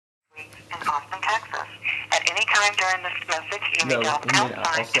anytime during this message, you may No, dial I mean, pound I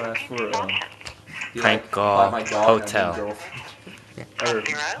sign also to asked repeat for, these options. Thank buy God. my dog Hotel. a new girlfriend. Press Or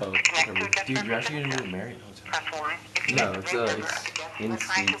 0 oh, to connect to a whatever. guest Dude, you're actually service. gonna be a Marriott hotel. Press 1 if you No, have the it's VIN number of the it's guest you in are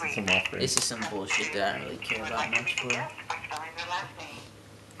trying to States. It's reach. some off-grid. This is some bullshit that I don't really If care you would about like to much reach a for. guest by spelling their last name.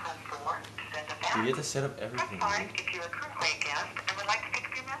 Press 4 to send a fax. Dude, you have to set up Press everything, 5 dude. if you're currently a guest and would like to pick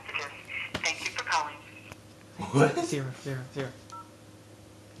up your messages. Thank you for calling. What? Zero. Zero.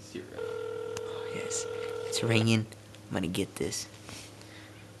 Yes, it's ringing. I'm gonna get this.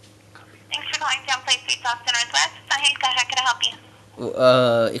 Thanks for calling Town Place Suites Austin Northwest. Angelica, how can I help you?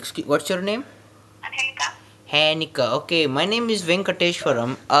 Excuse, what's your name? Angelica? Hanika. Okay, my name is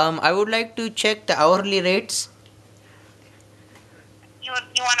Venkateshwaram. I would like to check the hourly rates. You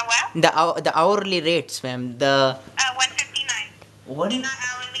want to what? The hourly rates, ma'am. The 159. one They're not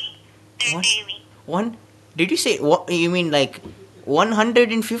hourly, they're What? daily. one. Did you say what? You mean like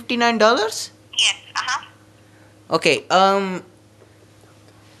 $159? Yes, Okay.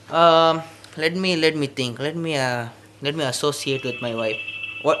 Let me think. Let me associate with my wife.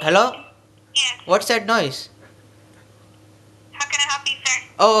 What? Hello? Yes. What's that noise? How can I help you, sir?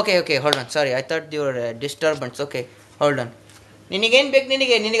 Oh, okay. Hold on. Sorry, I thought you were a disturbance. Okay, hold on. ನಿನಗೇನು ಬೇಕು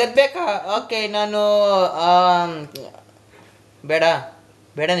ನಿನಗದು ಬೇಕಾ okay ನಾನು ಬೇಡ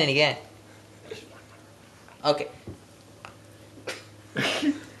ನಿನಗೆ okay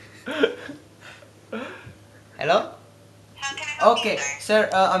hello How can I help okay you, sir?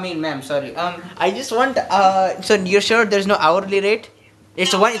 sir I mean ma'am sorry I just want so you're sure there's no hourly rate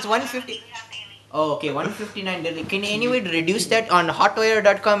it's 150 oh okay 159 daily can you anyway reduce that on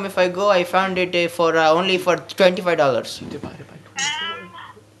hotwire.com if I go I found it for only for $25 Divided by 24.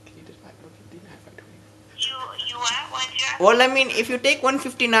 Can you divide 159 by 24? You what? What's your... well I mean if you take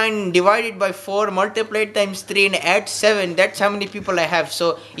 159 divided by 4 multiply it times 3 and add 7 that's how many people I have so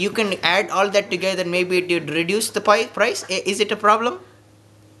you can add all that together maybe it would reduce the price is it a problem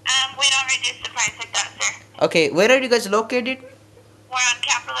We don't reduce the price like that, sir. okay where are you guys located We're on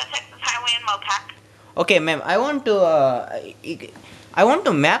Capitol Texas Highway in Mopac. okay ma'am I want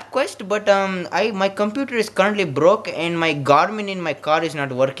to MapQuest but my computer is currently broke and my Garmin in my car is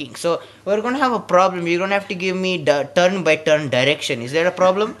not working so we're gonna have a problem you're gonna have to give me the turn by turn direction is that a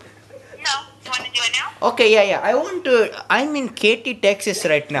problem No. You want to do it now? okay yeah I'm in Katy Texas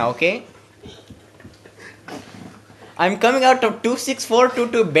right now okay I'm coming out of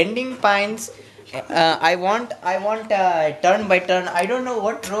 26422 Bending Pines I want turn by turn I don't know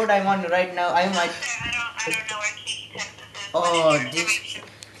what road I'm on right now I'm like Sir, I don't know where Katy, Texas is. Oh, What is your this- reservation?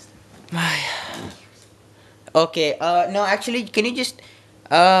 okay no actually can you just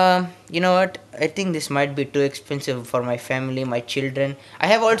you know what I think this might be too expensive for my family my children I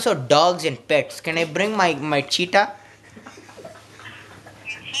have also dogs and pets can I bring my cheetah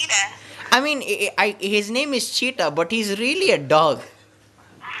Your cheetah. I mean his name is Cheetah but he's really a dog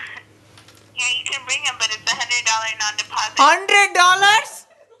Yeah, you can bring him, but it's $100 non-deposit. $100 $100.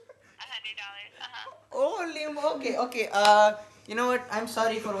 holy okay you know what I'm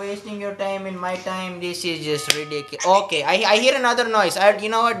sorry for wasting your time and my time this is just ridiculous okay I hear another noise you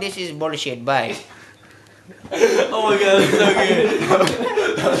know what this is bullshit bye Oh my god, that's so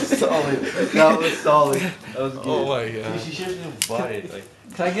good. That was solid. That was solid. That was good. Oh my god. She should have bought it. Like,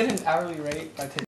 Can I get an hourly rate by